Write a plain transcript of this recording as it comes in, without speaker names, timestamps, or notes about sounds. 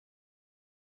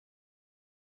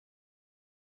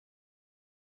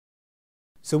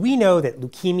So we know that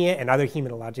leukemia and other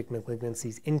hematologic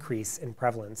malignancies increase in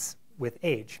prevalence with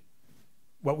age.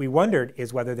 What we wondered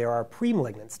is whether there are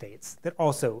pre-malignant states that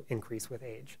also increase with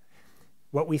age.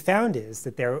 What we found is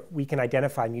that we can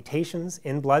identify mutations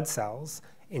in blood cells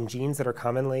in genes that are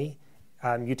commonly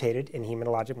mutated in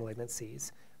hematologic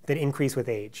malignancies that increase with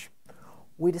age.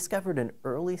 We discovered an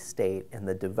early state in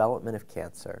the development of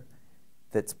cancer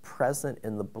that's present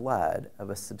in the blood of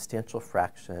a substantial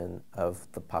fraction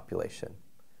of the population.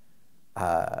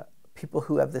 People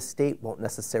who have this state won't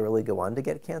necessarily go on to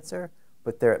get cancer,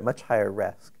 but they're at much higher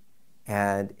risk.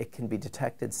 And it can be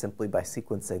detected simply by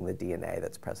sequencing the DNA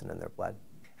that's present in their blood.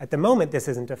 At the moment, this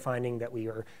isn't a finding that we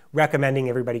are recommending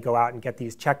everybody go out and get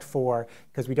these checked for,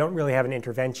 because we don't really have an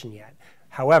intervention yet.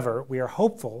 However, we are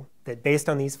hopeful that based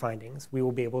on these findings, we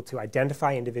will be able to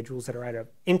identify individuals that are at an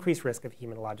increased risk of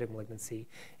hematologic malignancy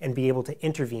and be able to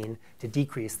intervene to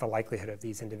decrease the likelihood of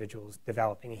these individuals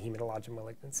developing a hematologic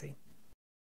malignancy.